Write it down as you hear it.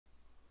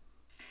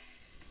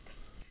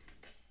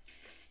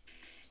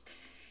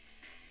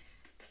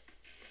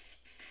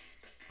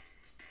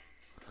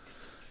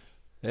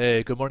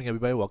Hey, good morning,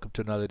 everybody. Welcome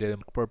to another Daily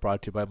Report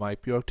brought to you by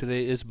Mike Bjork.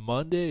 Today is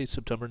Monday,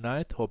 September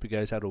 9th. Hope you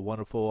guys had a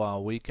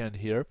wonderful weekend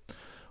here.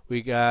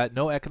 We got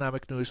no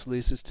economic news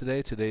releases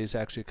today. Today is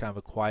actually kind of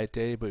a quiet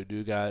day, but we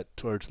do got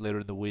towards later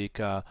in the week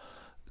kind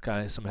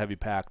of some heavy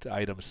packed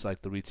items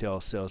like the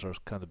retail sales are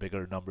kind of the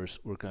bigger numbers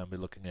we're going to be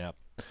looking at.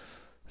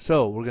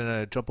 So we're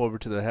going to jump over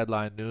to the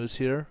headline news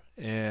here,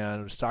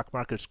 and the stock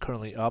market's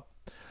currently up.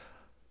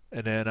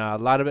 And then a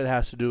lot of it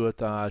has to do with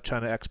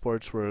China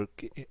exports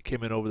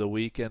came in over the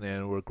weekend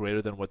and were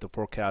greater than what the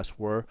forecasts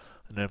were.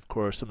 And then of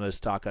course some of the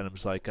stock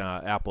items like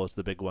Apple is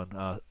the big one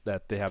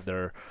that they have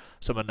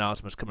some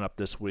announcements coming up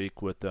this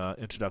week with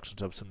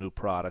introductions of some new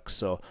products.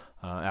 So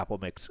Apple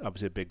makes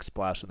obviously a big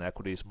splash in the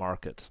equities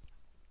markets.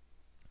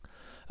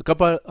 A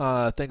couple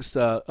of things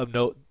of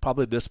note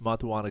probably this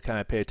month we want to kind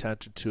of pay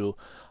attention to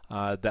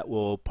that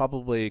will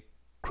probably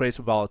create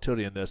some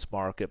volatility in this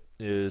market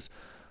is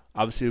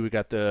obviously we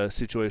got the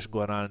situation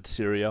going on in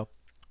Syria.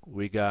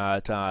 We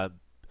got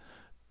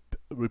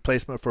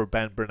replacement for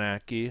Ben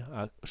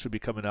Bernanke should be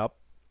coming up.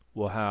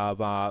 We'll have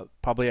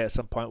probably at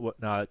some point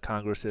now that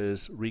Congress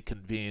is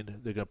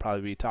reconvened, they're going to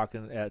probably be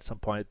talking at some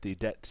point uh, the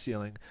debt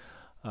ceiling,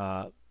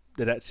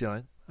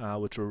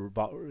 which we're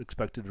about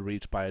expected to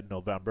reach by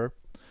November.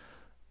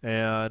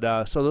 And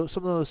some of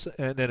those,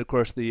 and then of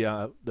course the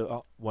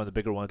one of the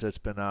bigger ones that's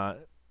been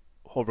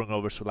hovering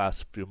over us for the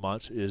last few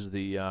months is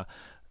the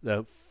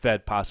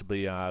Fed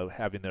possibly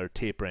having their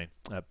tapering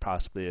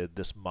possibly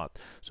this month.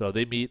 So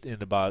they meet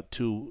in about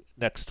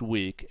next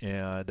week,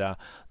 and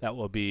that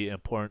will be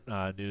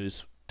important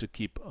news to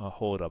keep a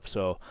hold of.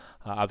 So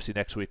obviously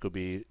next week will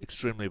be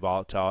extremely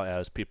volatile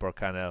as people are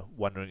kind of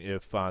wondering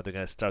if they're going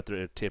to start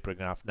their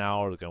tapering off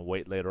now or they're going to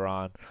wait later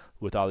on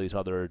with all these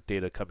other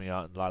data coming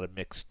out and a lot of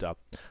mixed stuff.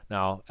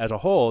 Now, as a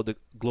whole, the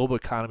global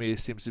economy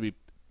seems to be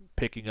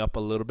picking up a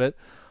little bit.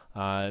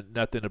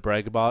 Nothing to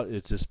brag about.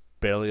 It's just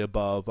barely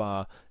above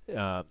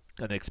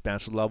an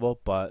expansion level,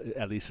 but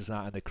at least it's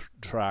not an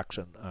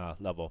contraction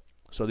level.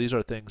 So these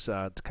are things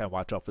to kind of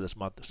watch out for this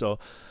month. So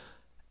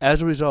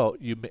as a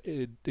result, you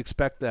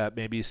expect that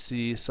maybe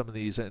see some of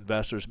these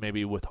investors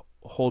maybe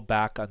hold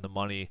back on the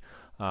money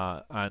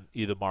on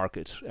either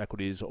markets,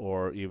 equities,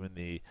 or even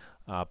the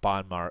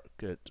bond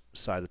market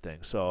side of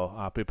things.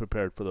 So be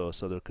prepared for those.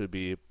 So there could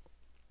be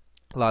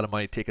a lot of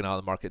money taken out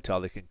of the market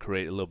until they can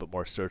create a little bit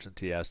more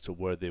certainty as to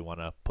where they want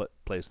to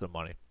place their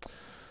money.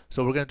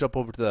 So we're going to jump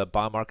over to the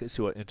bond market,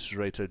 see what interest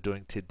rates are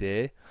doing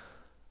today.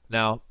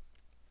 Now,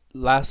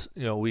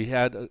 we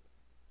had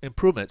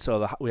improvement.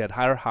 So we had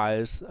higher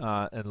highs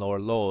and lower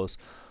lows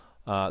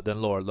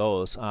than lower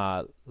lows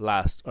the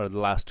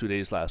last 2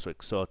 days last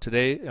week. So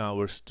today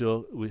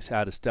we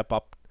had a step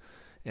up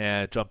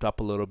and jumped up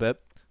a little bit.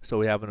 So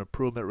we have an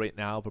improvement right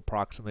now of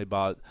approximately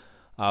about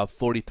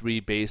 43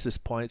 basis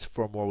points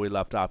from where we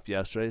left off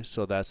yesterday.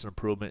 So that's an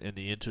improvement in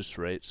the interest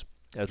rates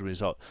as a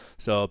result.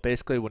 So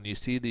basically when you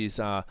see these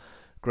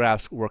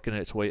graphs working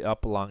its way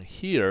up along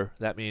here,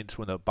 that means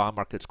when the bond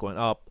market's going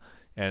up,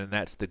 and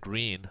that's the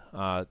green,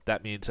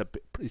 that means that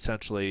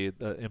essentially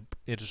the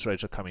interest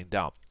rates are coming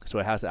down. So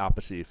it has the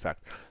opposite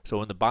effect. So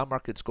when the bond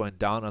market's going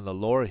down on the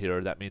lower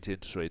here, that means the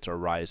interest rates are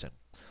rising.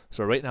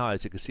 So right now,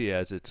 as you can see,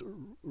 as it's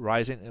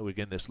rising, and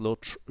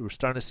we're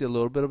starting to see a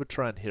little bit of a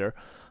trend here.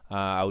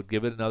 I would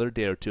give it another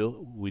day or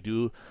two. We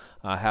do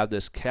have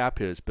this cap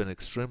here. It's been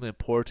extremely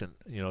important,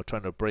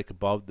 trying to break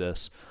above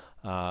this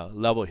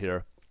level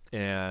here.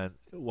 And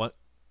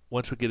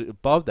once we get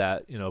above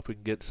that, if we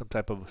can get some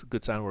type of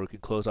good sign where we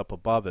can close up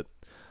above it,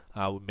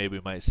 maybe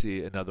we might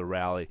see another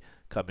rally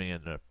coming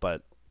in there.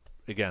 But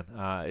again,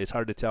 it's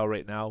hard to tell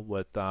right now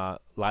with a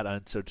lot of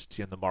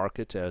uncertainty in the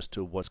market as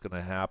to what's going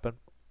to happen.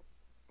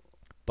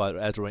 But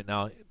as of right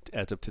now,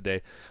 as of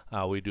today,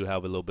 we do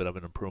have a little bit of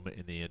an improvement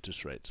in the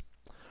interest rates.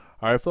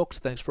 All right, folks,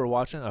 thanks for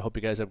watching. I hope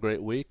you guys have a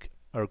great week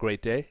or a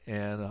great day,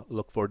 and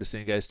look forward to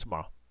seeing you guys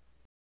tomorrow.